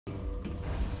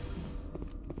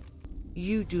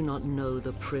You do not know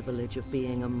the privilege of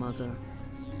being a mother.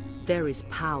 There is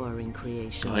power in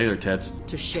creation. Later, tits.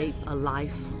 To shape a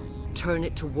life, turn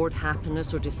it toward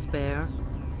happiness or despair.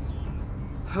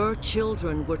 Her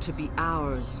children were to be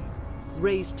ours,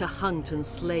 raised to hunt and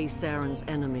slay Saren's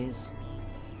enemies.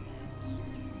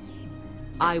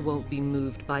 I won't be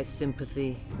moved by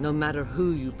sympathy, no matter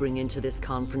who you bring into this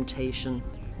confrontation.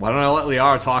 Why don't I let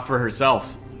Liara talk for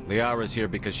herself? Liara's here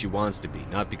because she wants to be,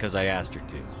 not because I asked her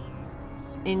to.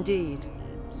 Indeed.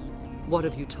 What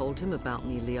have you told him about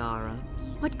me, Liara?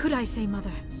 What could I say,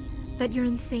 Mother? That you're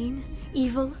insane?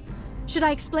 Evil? Should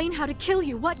I explain how to kill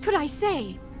you? What could I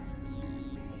say?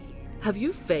 Have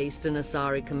you faced an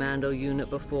Asari commando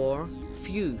unit before?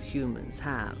 Few humans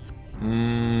have.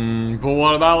 But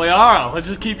what about Liara? Let's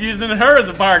just keep using her as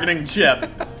a bargaining chip.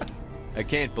 I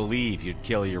can't believe you'd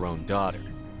kill your own daughter.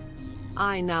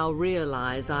 I now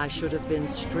realize I should have been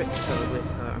stricter with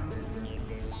her.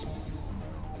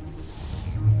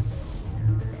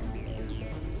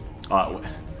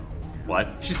 What?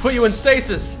 She's put you in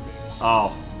stasis!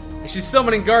 Oh. And she's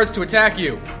summoning guards to attack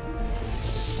you.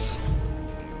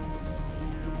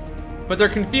 But they're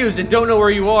confused and don't know where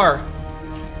you are.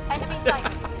 Enemy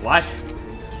sighted. What?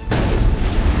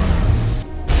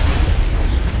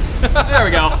 There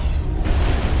we go.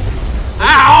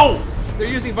 Ow! They're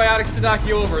using biotics to knock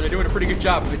you over. They're doing a pretty good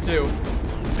job of it, too.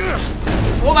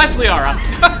 Well, that's Liara.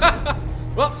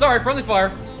 Well, sorry, friendly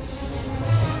fire.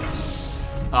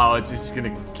 Oh, it's just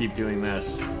gonna keep doing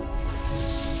this.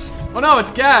 Oh no, it's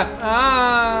Geth!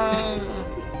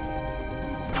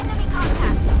 Enemy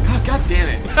contact. Oh, god damn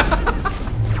it.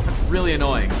 That's really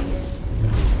annoying.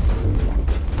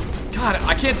 God,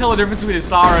 I can't tell the difference between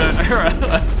Liara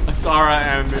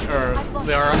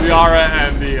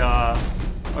and the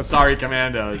Asari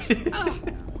commandos.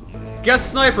 Geth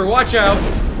sniper, watch out.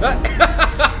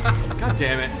 God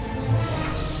damn it.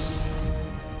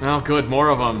 Oh, good, more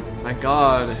of them. Thank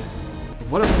God.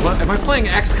 What am I playing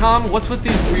XCOM? What's with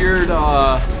these weird,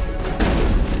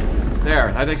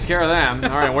 There, that takes care of them.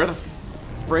 Alright, where the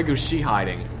frig is she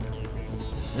hiding?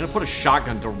 I'm gonna put a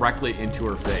shotgun directly into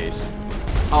her face.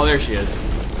 Oh, there she is.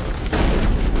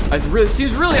 It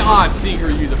seems really odd seeing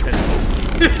her use a pistol.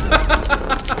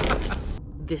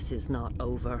 This is not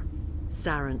over.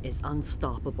 Saren is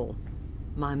unstoppable.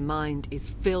 My mind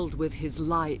is filled with his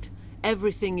light.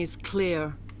 Everything is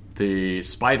clear. The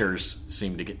spiders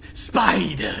seem to get...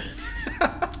 Spiders!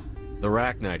 The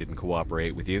Rachni didn't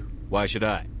cooperate with you. Why should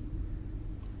I?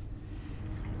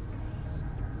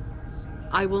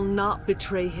 I will not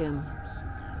betray him.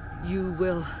 You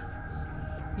will...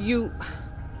 You...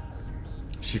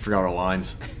 She forgot her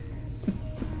lines.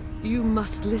 You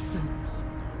must listen.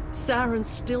 Saren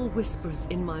still whispers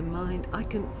in my mind. I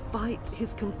can fight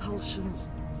his compulsions.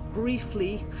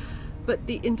 Briefly, but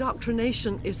the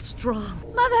indoctrination is strong.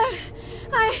 Mother!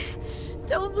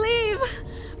 Don't leave!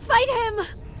 Fight him!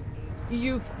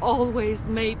 You've always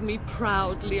made me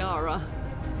proud, Liara.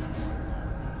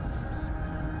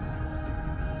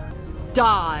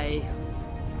 Die.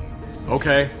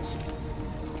 Okay.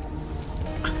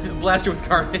 Blast her with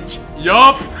carnage.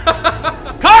 Yup!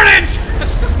 Carnage!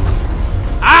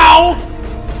 Ow!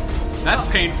 That's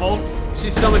painful.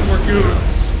 She summoned more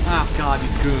goons. Oh god,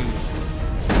 these goons.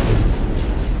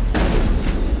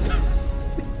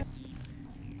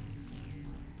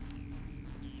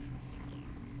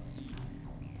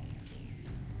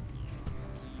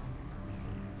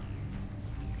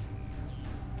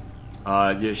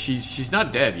 Yeah, she's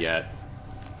not dead yet.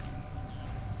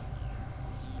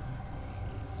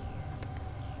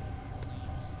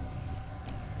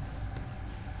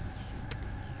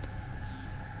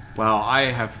 Wow,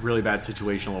 I have really bad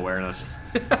situational awareness.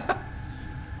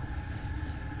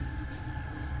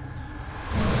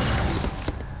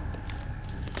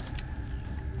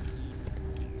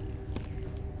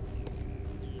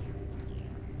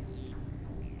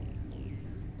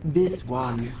 This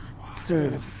one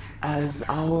serves as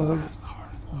our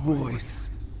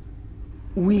voice.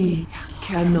 We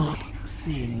cannot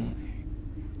sing.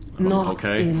 Not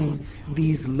Okay. in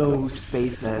these low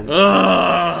spaces.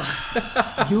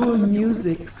 Your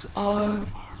musics are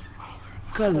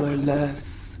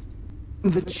colorless.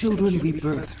 The children we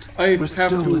birthed were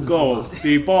stolen from us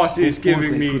The boss is before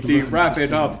they could learn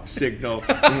to sing. signal.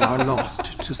 They are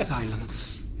lost to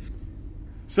silence.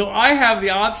 So I have the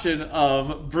option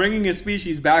of bringing a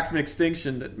species back from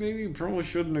extinction that maybe probably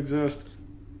shouldn't exist.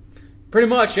 Pretty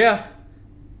much, yeah.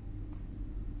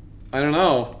 I don't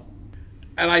know.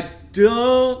 And I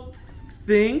don't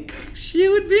think she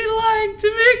would be lying to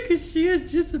me because she is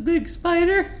just a big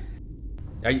spider.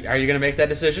 Are you gonna make that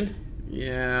decision?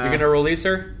 Yeah. You're gonna release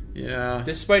her? Yeah.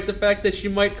 Despite the fact that she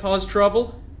might cause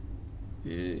trouble?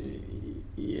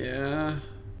 Yeah.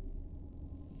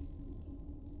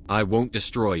 I won't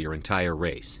destroy your entire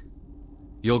race.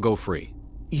 You'll go free.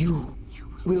 You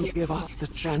will give us the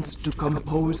chance to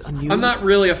compose a new... I'm not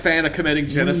really a fan of committing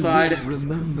genocide.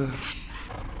 Remember.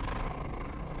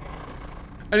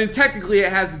 I mean, technically it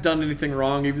hasn't done anything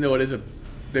wrong, even though it is a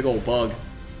big old bug.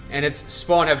 And its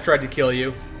spawn have tried to kill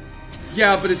you.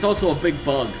 Yeah, but it's also a big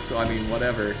bug, so I mean,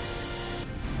 whatever.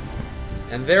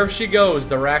 And there she goes,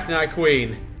 the Rachni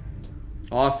Queen.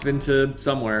 Off into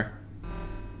somewhere.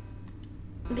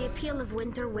 The appeal of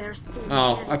winter wears thin.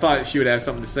 Oh, I thought she would have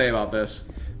something to say about this.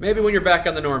 Maybe when you're back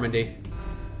on the Normandy.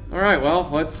 Alright, well,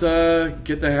 let's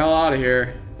get the hell out of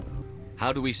here.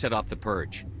 How do we set off the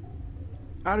purge?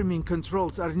 Arming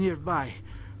controls are nearby.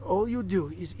 All you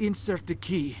do is insert the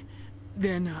key.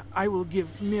 Then I will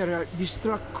give Mira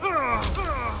destruct...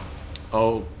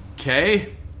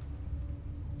 Okay.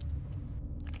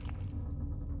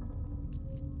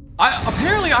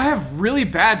 Apparently I have really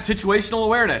bad situational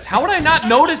awareness. How would I not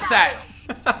notice that?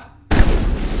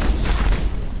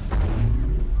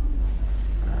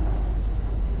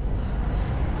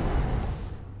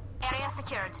 Area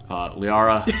secured.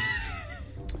 Liara.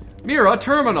 Mira,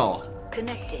 terminal.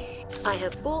 Connecting. I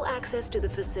have full access to the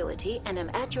facility and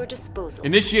am at your disposal.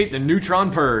 Initiate the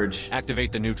neutron purge.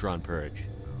 Activate the neutron purge.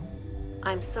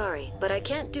 I'm sorry, but I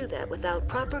can't do that without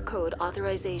proper code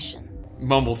authorization.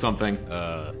 Mumble something.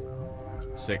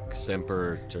 Sic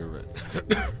semper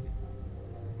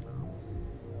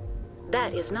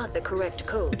That is not the correct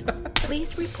code.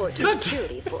 Please report to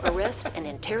security for arrest and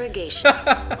interrogation.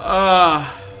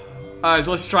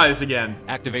 Let's try this again.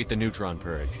 Activate the neutron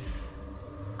purge.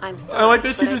 I'm sorry. I like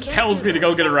that she but I just can't tells do me to that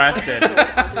go get without arrested. proper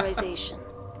code authorization.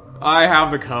 I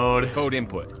have the code. Code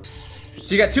input.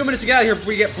 So you got 2 minutes to get out of here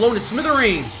before you get blown to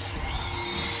smithereens.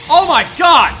 Oh my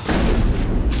god!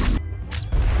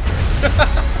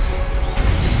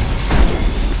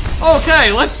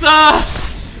 Okay, let's go.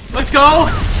 Let's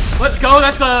go.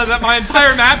 That's that my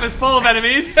entire map is full of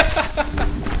enemies.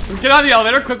 Let's get on the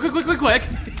elevator. Quick.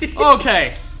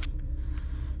 Okay.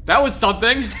 That was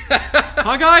something.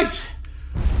 Huh, guys?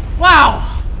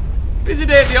 Wow. Busy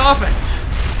day at the office.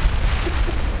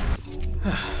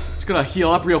 Just gonna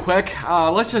heal up real quick.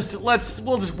 We'll just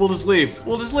leave.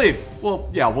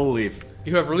 We'll leave.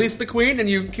 You have released the queen and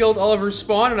you've killed all of her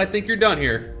spawn, and I think you're done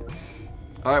here.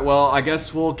 Alright, well, I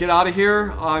guess we'll get out of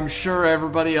here. I'm sure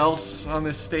everybody else on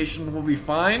this station will be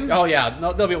fine. Oh yeah,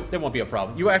 no, there won't be a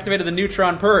problem. You activated the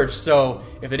neutron purge, so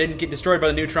if they didn't get destroyed by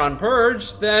the neutron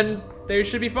purge, then they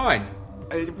should be fine.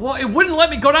 Well, it wouldn't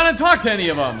let me go down and talk to any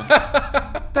of them.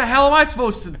 What the hell am I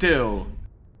supposed to do?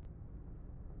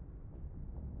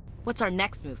 What's our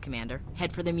next move, Commander?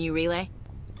 Head for the Mu relay?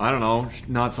 I don't know,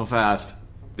 not so fast.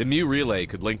 The Mu relay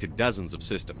could link to dozens of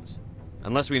systems.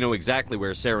 Unless we know exactly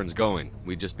where Saren's going,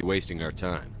 we'd just be wasting our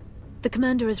time. The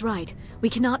Commander is right. We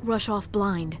cannot rush off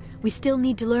blind. We still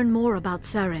need to learn more about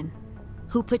Saren.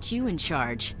 Who put you in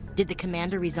charge? Did the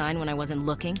Commander resign when I wasn't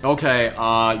looking? Okay,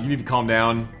 you need to calm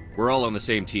down. We're all on the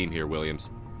same team here, Williams.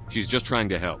 She's just trying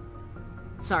to help.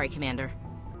 Sorry, Commander.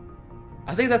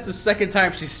 I think that's the second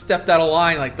time she's stepped out of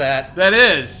line like that. That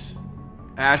is.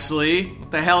 Ashley,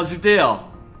 what the hell is your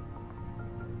deal?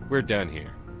 We're done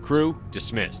here. Crew,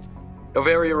 dismissed.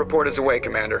 Novaria report is away,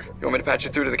 Commander. You want me to patch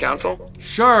you through to the Council?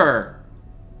 Sure.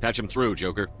 Patch him through,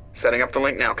 Joker. Setting up the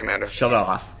link now, Commander. Shut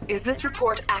off. Is this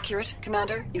report accurate,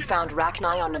 Commander? You found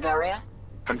Rachni on Novaria?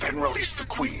 And then released the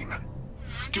Queen.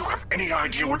 Do you have any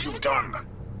idea what you've done?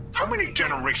 How many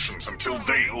generations until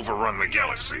they overrun the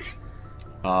galaxy?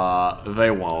 They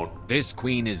won't. This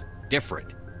Queen is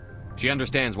different. She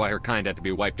understands why her kind had to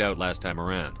be wiped out last time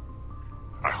around.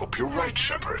 I hope you're right,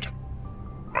 Shepard.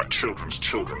 My children's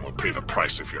children will pay the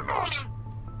price if you're not.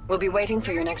 We'll be waiting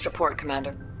for your next report,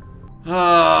 Commander.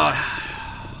 That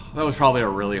was probably a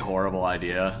really horrible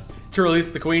idea. To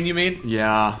release the Queen, you mean?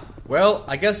 Yeah. Well,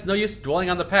 I guess no use dwelling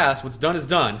on the past. What's done is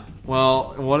done.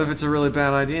 Well, what if it's a really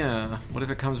bad idea? What if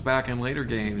it comes back in later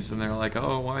games and they're like,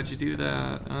 oh, why'd you do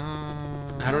that?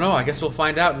 I don't know. I guess we'll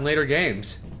find out in later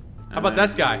games. How about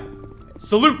that guy?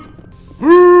 Salute!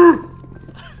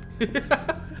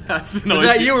 That's the noise. Was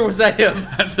that you or was that him?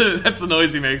 That's the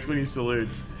noise he makes when he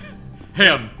salutes.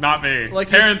 Him, not me. Like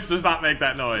Terrence does not make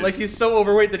that noise. Like he's so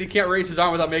overweight that he can't raise his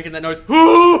arm without making that noise.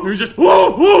 He was just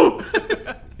woo woo.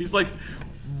 He's like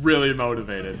really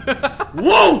motivated.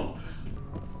 Whoa!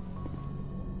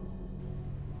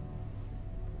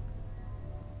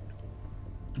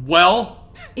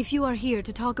 Well? If you are here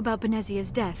to talk about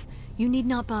Benezia's death, you need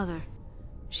not bother.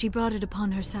 She brought it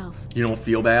upon herself. You don't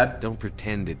feel bad? Don't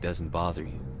pretend it doesn't bother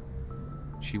you.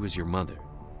 She was your mother.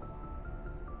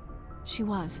 She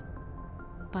was.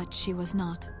 But she was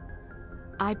not.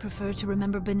 I prefer to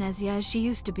remember Benezia as she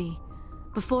used to be,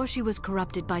 before she was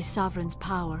corrupted by Sovereign's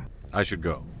power. I should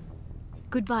go.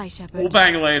 Goodbye, Shepard. We'll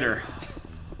bang later.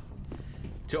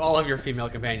 To all of your female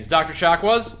companions. Dr. Shock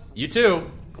was? You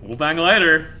too. We'll bang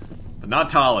later. But not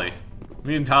Tali.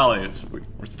 Me and Tali,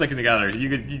 we're sticking together.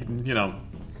 You know.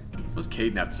 What's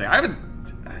Caden have to say? I don't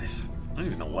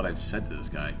even know what I've said to this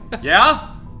guy.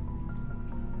 Yeah?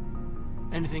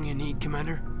 Anything you need,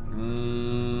 Commander?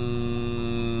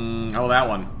 Oh, that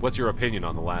one. What's your opinion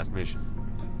on the last mission?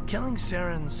 Killing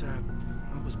Saren's,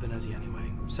 what was Benezia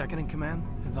anyway? Second in command?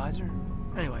 Advisor?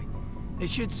 Anyway, it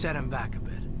should set him back a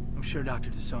bit. I'm sure Dr.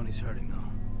 Tassoni's hurting,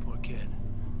 though. Poor kid.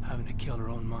 Having to kill her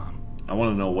own mom. I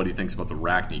want to know what he thinks about the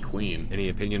Rachni Queen. Any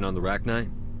opinion on the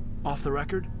Rachni? Off the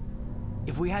record,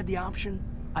 if we had the option,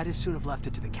 I'd as soon have left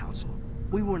it to the Council.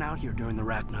 We weren't out here during the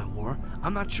Rachni War.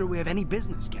 I'm not sure we have any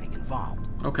business getting involved.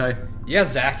 Okay. Yeah,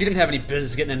 Zach, you didn't have any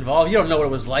business getting involved. You don't know what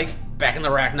it was like back in the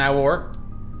Rachni War.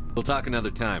 We'll talk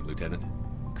another time, Lieutenant.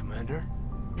 Commander?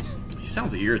 He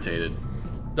sounds irritated.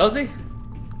 Does he?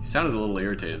 He sounded a little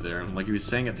irritated there, like he was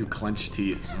saying it through clenched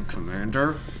teeth.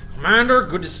 Commander? Commander,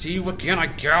 good to see you again, I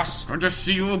guess. Good to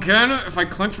see you again. If I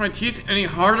clench my teeth any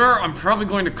harder, I'm probably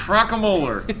going to crack a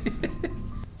molar.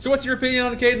 So what's your opinion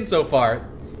on Caden so far?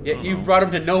 Yeah, you've brought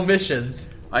him to no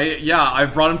missions.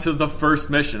 I've brought him to the first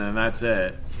mission, and that's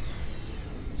it.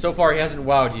 So far, he hasn't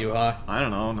wowed you, huh? I don't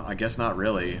know. I guess not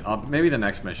really. Maybe the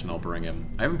next mission I'll bring him.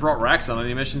 I haven't brought Rax on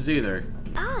any missions either.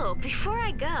 Oh, before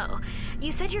I go,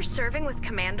 you said you're serving with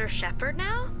Commander Shepard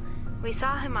now? We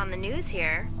saw him on the news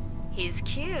here. He's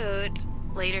cute.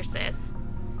 Later, sis.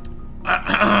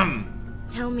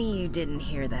 Tell me you didn't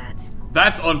hear that.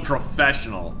 That's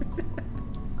unprofessional.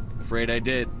 Afraid I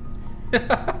did.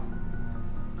 Oh,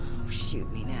 shoot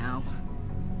me now.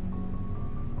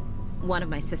 One of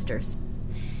my sisters.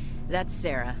 That's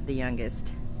Sarah, the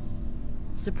youngest.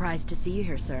 Surprised to see you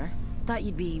here, sir. Thought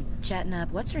you'd be chatting up,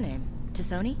 what's her name?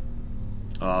 Tassoni?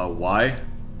 Why?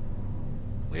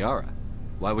 Liara,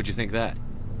 why would you think that?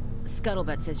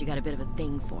 Scuttlebutt says you got a bit of a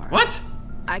thing for her. What?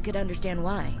 I could understand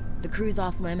why. The crew's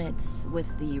off limits with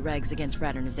the regs against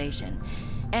fraternization.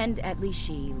 And at least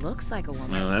she looks like a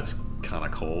woman. Well, that's kind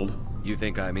of cold. You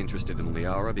think I'm interested in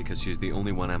Liara because she's the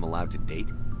only one I'm allowed to date?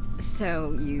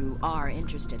 So you are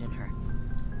interested in her?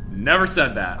 Never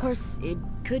said that. Of course, it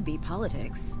could be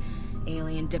politics.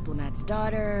 Alien diplomat's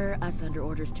daughter, us under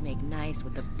orders to make nice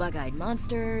with the bug-eyed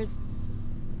monsters.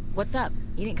 What's up?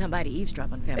 You didn't come by to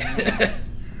eavesdrop on family.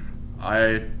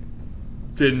 I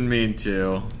didn't mean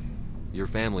to. Your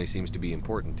family seems to be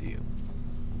important to you.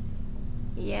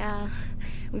 Yeah,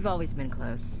 we've always been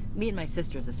close. Me and my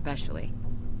sisters especially.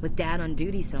 With Dad on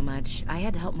duty so much, I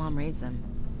had to help Mom raise them.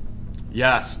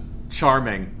 Yes,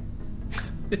 charming.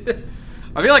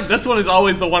 I feel like this one is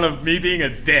always the one of me being a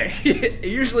dick. It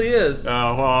usually is.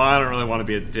 Oh, well, I don't really want to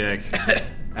be a dick.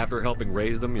 After helping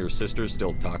raise them, your sisters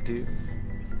still talk to you?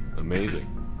 Amazing.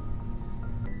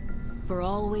 For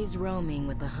always roaming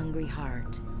with a hungry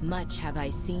heart, much have I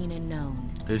seen and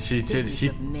known. Is she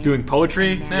doing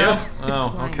poetry now?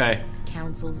 Oh, okay.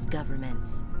 Councils,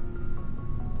 governments.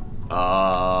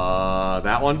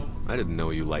 That one? I didn't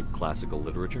know you liked classical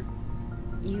literature.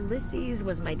 Ulysses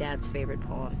was my dad's favorite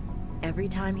poem. Every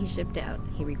time he shipped out,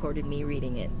 he recorded me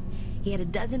reading it. He had a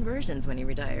dozen versions when he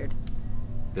retired.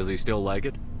 Does he still like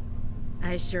it?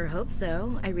 I sure hope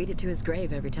so. I read it to his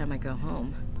grave every time I go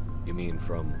home. You mean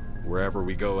from wherever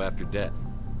we go after death?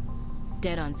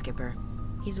 Dead on, Skipper.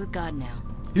 He's with God now.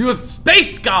 He's with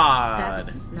Space God!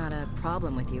 That's not a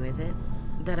problem with you, is it?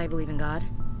 That I believe in God?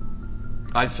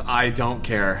 I don't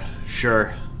care.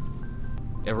 Sure.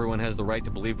 Everyone has the right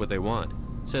to believe what they want.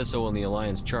 Says so in the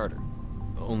Alliance Charter.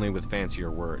 Only with fancier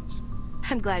words.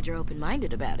 I'm glad you're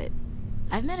open-minded about it.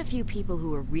 I've met a few people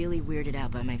who are really weirded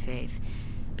out by my faith.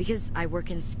 Because I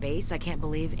work in space, I can't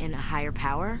believe in a higher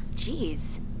power?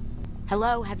 Jeez.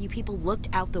 Hello, have you people looked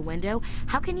out the window?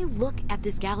 How can you look at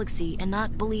this galaxy and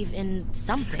not believe in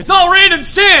something? It's all random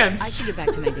chance! I should get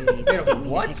back to my duties. Didn't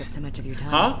mean to take up so much of your time.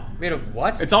 Huh? Made of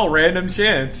what? It's all random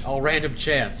chance. All random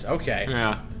chance. Okay.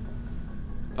 Yeah.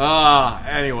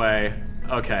 Anyway.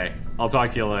 Okay. I'll talk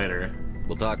to you later.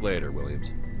 We'll talk later,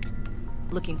 Williams.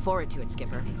 Looking forward to it,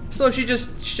 Skipper. So she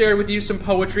just shared with you some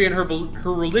poetry and her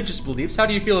religious beliefs. How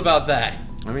do you feel about that?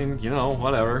 I mean, you know,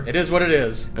 whatever. It is what it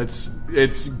is.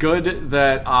 It's good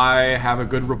that I have a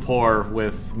good rapport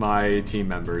with my team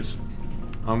members.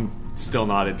 I'm still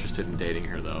not interested in dating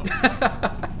her, though.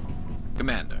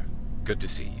 Commander, good to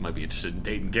see you. Might be interested in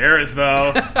dating Garrus,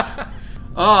 though.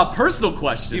 Personal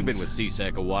questions. You've been with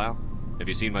CSEC a while. Have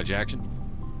you seen much action?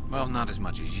 Well, not as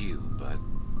much as you, but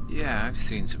yeah, I've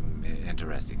seen some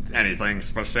interesting things. Anything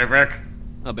specific?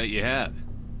 I'll bet you have.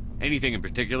 Anything in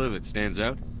particular that stands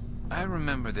out? I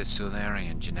remember this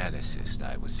Solarian geneticist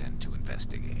I was sent to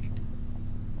investigate.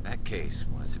 That case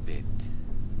was a bit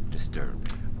disturbing.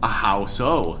 How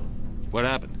so? What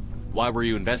happened? Why were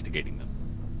you investigating them?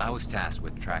 I was tasked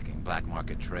with tracking black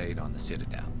market trade on the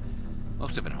Citadel.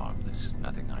 Most of it harmless,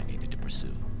 nothing I needed to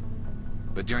pursue.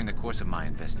 But during the course of my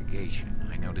investigation,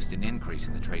 I noticed an increase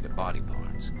in the trade of body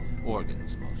parts,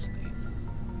 organs mostly.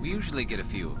 We usually get a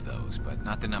few of those, but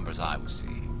not the numbers I was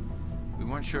seeing. We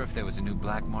weren't sure if there was a new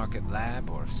black market lab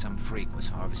or if some freak was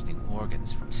harvesting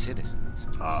organs from citizens.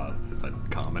 Is that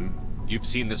common? You've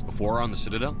seen this before on the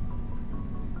Citadel?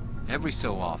 Every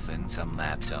so often, some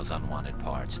lab sells unwanted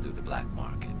parts through the black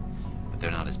market, but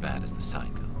they're not as bad as the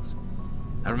psychos.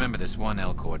 I remember this one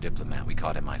L-Corps diplomat we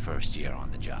caught in my first year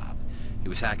on the job. He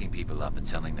was hacking people up and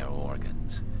selling their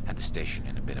organs. Had the station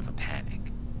in a bit of a panic.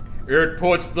 It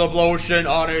puts the lotion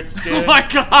on its skin. Oh my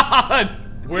god!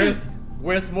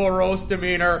 With morose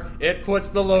demeanor, it puts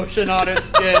the lotion on its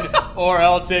skin, or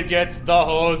else it gets the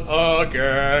hose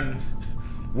again.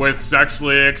 With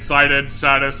sexually excited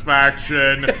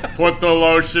satisfaction, put the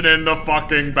lotion in the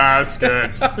fucking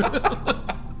basket.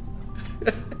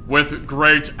 With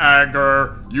great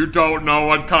anger, you don't know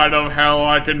what kind of hell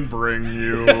I can bring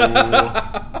you.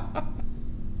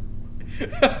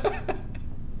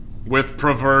 With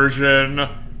perversion,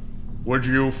 would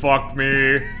you fuck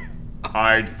me?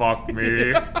 I'd fuck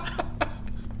me.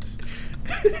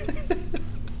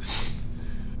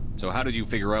 So how did you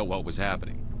figure out what was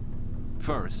happening?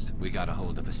 First, we got a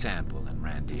hold of a sample and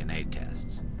ran DNA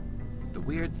tests. The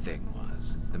weird thing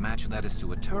was, the match led us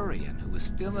to a Turian who was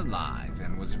still alive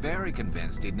and was very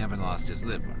convinced he'd never lost his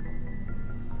liver.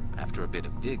 After a bit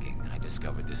of digging, I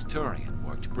discovered this Turian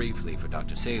worked briefly for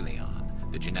Dr.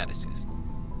 Salion, the geneticist.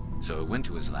 So I went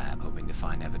to his lab hoping to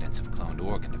find evidence of cloned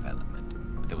organ development,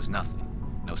 but there was nothing.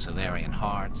 No Solarian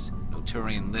hearts, no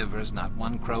Turian livers, not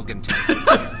one Krogan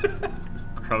testicle.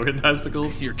 Krogan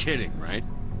testicles? You're kidding, right?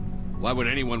 Why would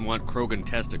anyone want Krogan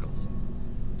testicles?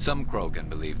 Some Krogan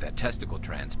believe that testicle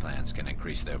transplants can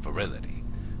increase their virility,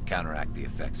 counteract the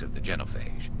effects of the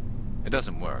genophage. It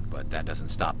doesn't work, but that doesn't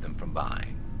stop them from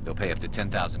buying. They'll pay up to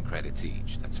 10,000 credits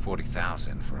each. That's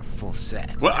 40,000 for a full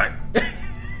set. What?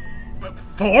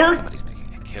 4? Somebody's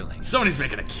making a killing. Somebody's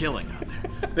making a killing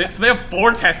out there. So they have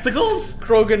 4 testicles?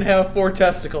 Krogan have 4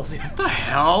 testicles. What the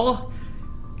hell?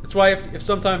 That's why if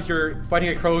sometimes you're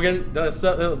fighting a Krogan,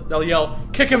 they'll yell,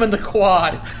 "Kick him in the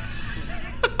quad."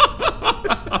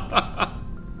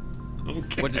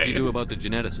 Okay. What did you do about the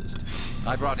geneticist?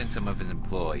 I brought in some of his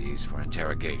employees for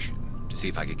interrogation, to see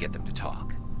if I could get them to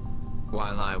talk.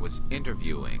 While I was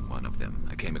interviewing one of them,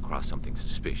 I came across something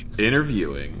suspicious.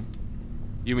 Interviewing?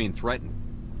 You mean threaten?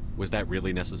 Was that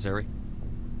really necessary?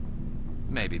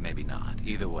 Maybe, maybe not.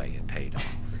 Either way, it paid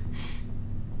off.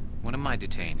 One of my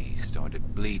detainees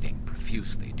started bleeding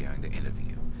profusely during the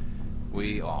interview.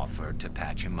 We offered to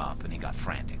patch him up, and he got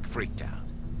frantic, freaked out.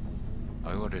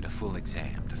 I ordered a full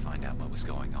exam to find out what was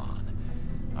going on.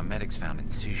 Our medics found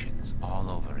incisions all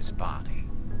over his body,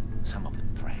 some of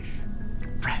them fresh.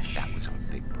 Fresh. That was our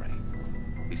big break.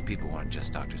 These people weren't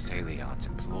just Dr. Salion's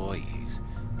employees.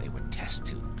 They were test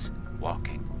tubes.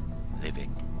 Walking,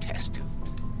 living test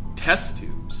tubes. Test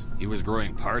tubes? He was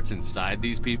growing parts inside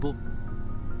these people?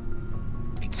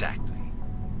 Exactly.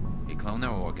 He cloned their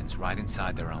organs right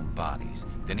inside their own bodies.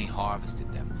 Then he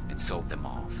harvested them and sold them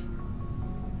off.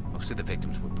 Most of the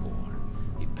victims were poor.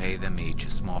 He'd pay them each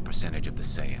a small percentage of the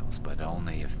sales, but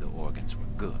only if the organs were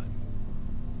good.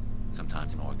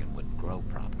 Sometimes an organ wouldn't grow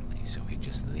properly, so he'd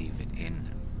just leave it in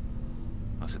them.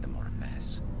 Most of them were a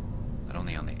mess, but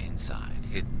only on the inside,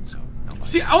 hidden, so nobody...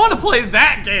 See, I want to play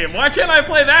that game. Why can't I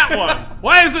play that one?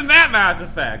 Why isn't that Mass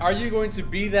Effect? Are you going to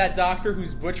be that doctor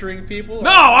who's butchering people? No,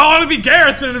 I want to be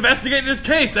Garrison and investigate this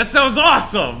case. That sounds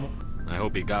awesome. I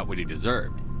hope he got what he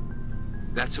deserved.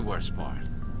 That's the worst part.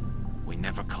 We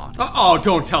never caught him. Oh,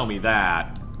 don't tell me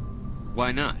that.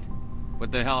 Why not?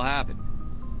 What the hell happened?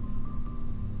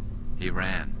 He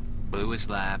ran, blew his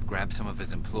lab, grabbed some of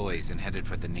his employees, and headed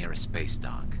for the nearest space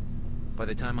dock. By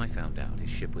the time I found out, his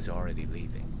ship was already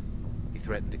leaving. He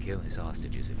threatened to kill his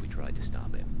hostages if we tried to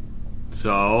stop him.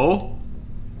 So?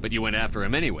 But you went after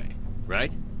him anyway,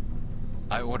 right?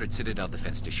 I ordered Citadel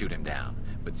Defense to shoot him down,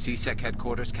 but CSEC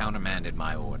headquarters countermanded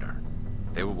my order.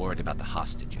 They were worried about the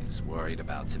hostages, worried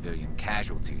about civilian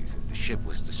casualties if the ship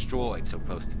was destroyed so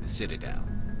close to the Citadel.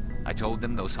 I told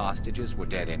them those hostages were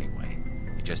dead anyway.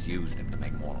 He just used them to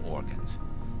make more organs.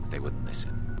 But they wouldn't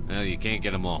listen. Well, you can't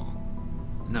get them all.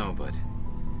 No, but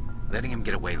letting him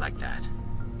get away like that,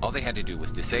 All they had to do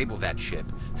was disable that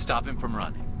ship, stop him from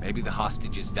running. Maybe the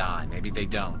hostages die, maybe they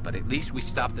don't, but at least we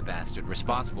stopped the bastard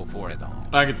responsible for it all.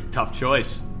 I think it's a tough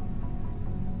choice.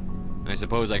 I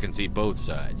suppose I can see both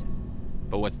sides.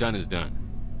 But what's done is done.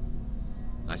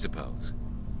 I suppose.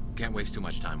 Can't waste too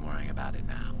much time worrying about it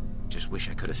now. Just wish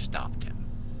I could have stopped him.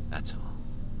 That's all.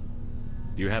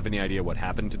 Do you have any idea what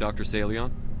happened to Dr.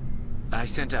 Salion? I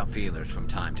sent out feelers from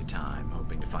time to time,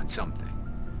 hoping to find something.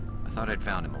 I thought I'd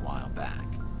found him a while back.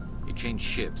 He changed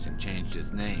ships and changed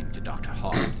his name to Dr.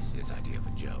 Hart, his idea of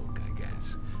a joke, I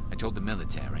guess. I told the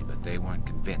military, but they weren't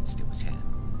convinced it was him.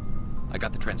 I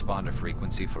got the transponder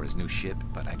frequency for his new ship,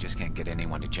 but I just can't get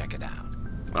anyone to check it out.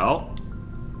 Well,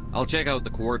 I'll check out the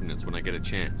coordinates when I get a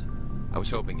chance. I was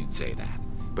hoping you'd say that.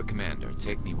 But Commander,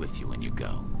 take me with you when you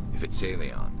go. If it's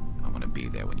Salion, I want to be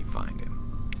there when you find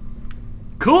him.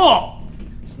 Cool!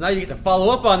 So now you get to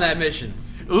follow up on that mission.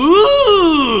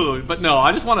 Ooh! But no,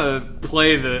 I just want to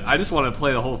play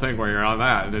the whole thing where you're on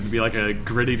that, and it'd be like a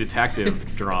gritty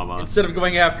detective drama. Instead of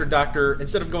going after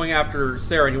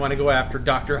Saren, you want to go after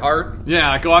Dr. Hart?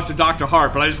 Yeah, go after Dr.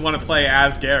 Hart, but I just want to play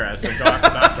as Garrus and go after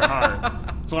Dr. Hart.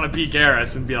 Just want to be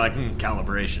Garrus and be like,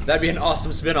 calibrations. That'd be an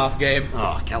awesome spin-off game.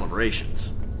 Oh,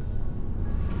 calibrations.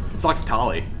 Let's talk to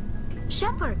Tali.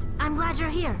 Shepard, I'm glad you're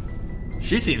here.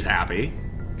 She seems happy.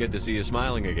 Good to see you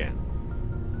smiling again,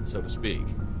 so to speak.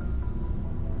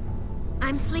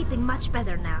 I'm sleeping much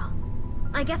better now.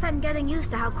 I guess I'm getting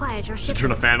used to how quiet your ship is.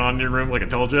 Turn a fan on in your room like I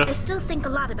told you? I still think a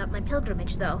lot about my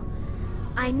pilgrimage, though.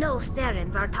 I know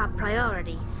Saren's our top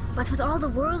priority, but with all the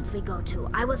worlds we go to,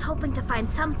 I was hoping to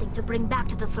find something to bring back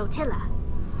to the flotilla.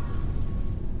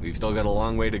 We've still got a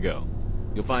long way to go.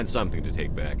 You'll find something to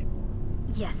take back.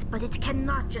 Yes, but it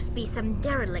cannot just be some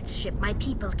derelict ship my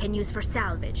people can use for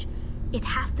salvage. It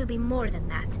has to be more than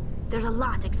that. There's a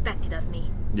lot expected of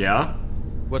me. Yeah?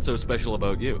 What's so special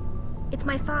about you? It's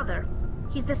my father.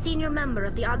 He's the senior member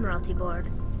of the Admiralty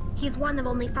Board. He's one of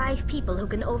only 5 people who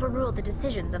can overrule the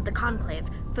decisions of the Conclave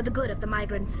for the good of the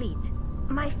migrant fleet.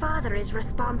 My father is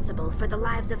responsible for the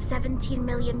lives of 17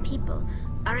 million people.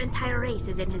 Our entire race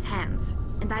is in his hands,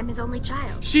 and I'm his only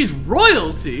child. She's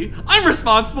royalty? I'm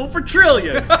responsible for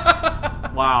trillions!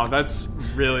 Wow, that's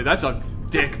a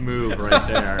dick move right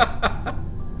there.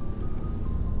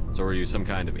 So are you some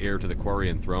kind of heir to the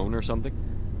Quarian throne or something?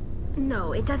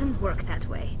 No, it doesn't work that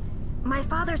way. My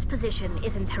father's position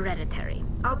isn't hereditary.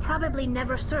 I'll probably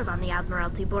never serve on the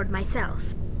Admiralty Board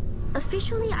myself.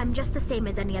 Officially, I'm just the same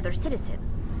as any other citizen.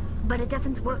 But it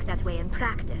doesn't work that way in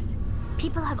practice.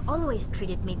 People have always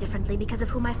treated me differently because of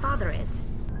who my father is.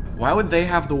 Why would they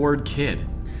have the word kid?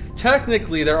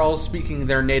 Technically, they're all speaking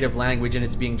their native language and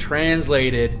it's being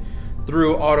translated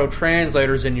through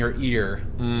auto-translators in your ear.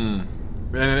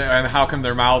 And how come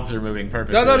their mouths are moving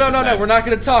perfectly? No, we're not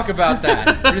going to talk about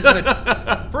that. We're just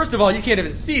gonna... First of all, you can't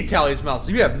even see Tali's mouth,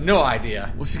 so you have no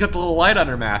idea. Well, she's got the little light on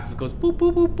her mask. It goes boop,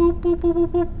 boop, boop, boop, boop, boop,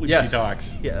 boop, boop when she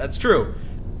talks. Yeah, that's true.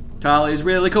 Tali's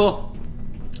really cool.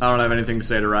 I don't have anything to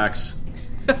say to Rex.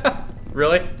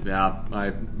 Really? Yeah,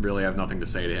 I really have nothing to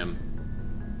say to him.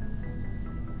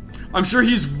 I'm sure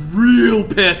he's real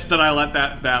pissed that I let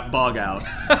that bug out.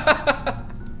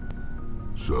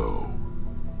 So...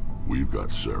 we've got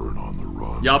Saren on the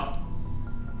run. Yup.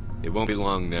 It won't be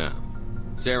long now.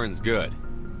 Saren's good,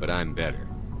 but I'm better.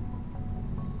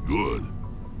 Good?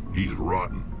 He's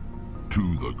rotten.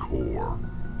 To the core.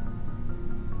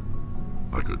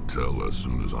 I could tell as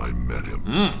soon as I met him.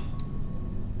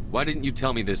 Why didn't you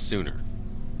tell me this sooner?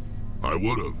 I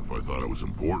would've if I thought it was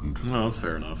important. No, that's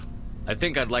fair enough. I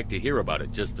think I'd like to hear about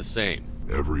it just the same.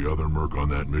 Every other merc on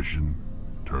that mission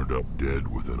turned up dead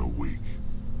within a week.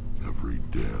 Every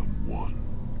damn one.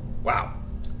 Wow.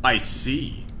 I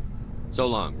see. So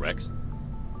long, Rex.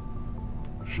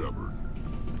 Shepard.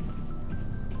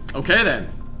 Okay,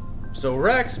 then. So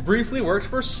Rex briefly worked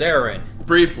for Saren.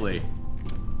 Briefly.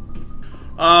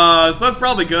 So that's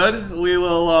probably good. We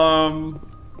will,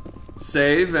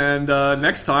 save, and,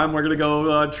 next time we're gonna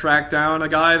go, track down a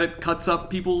guy that cuts up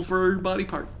people for body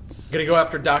parts. Gonna go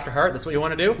after Dr. Hart? That's what you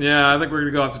want to do? Yeah, I think we're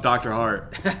gonna go after Dr.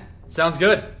 Hart. Sounds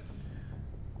good.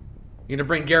 You gonna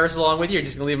bring Garrus along with you, or are you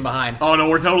just gonna leave him behind? Oh no,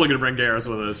 we're totally gonna bring Garrus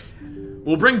with us.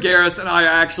 We'll bring Garrus, and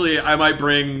I might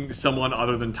bring someone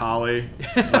other than Tali.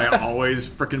 I always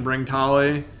frickin' bring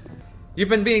Tali. You've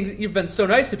been so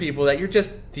nice to people that you're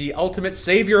just the ultimate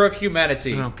savior of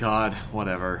humanity. Oh god,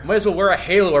 whatever. Might as well wear a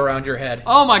halo around your head.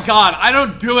 Oh my god, I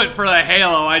don't do it for the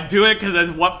halo. I do it because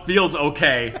it's what feels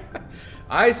okay.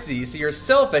 I see. So you're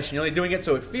selfish, and you're only doing it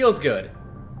so it feels good.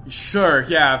 Sure,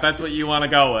 yeah, if that's what you want to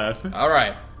go with. All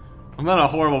right. I'm not a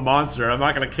horrible monster. I'm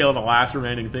not going to kill the last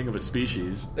remaining thing of a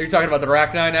species. Are you talking about the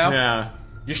Rachni now? Yeah.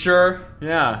 You sure?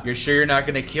 Yeah. You're sure you're not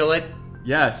gonna kill it?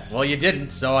 Yes. Well, you didn't,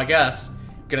 so I guess.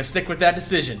 Gonna stick with that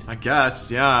decision. I guess,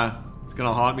 yeah. It's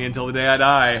gonna haunt me until the day I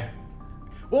die.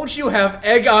 Won't you have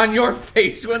egg on your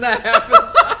face when that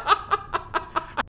happens?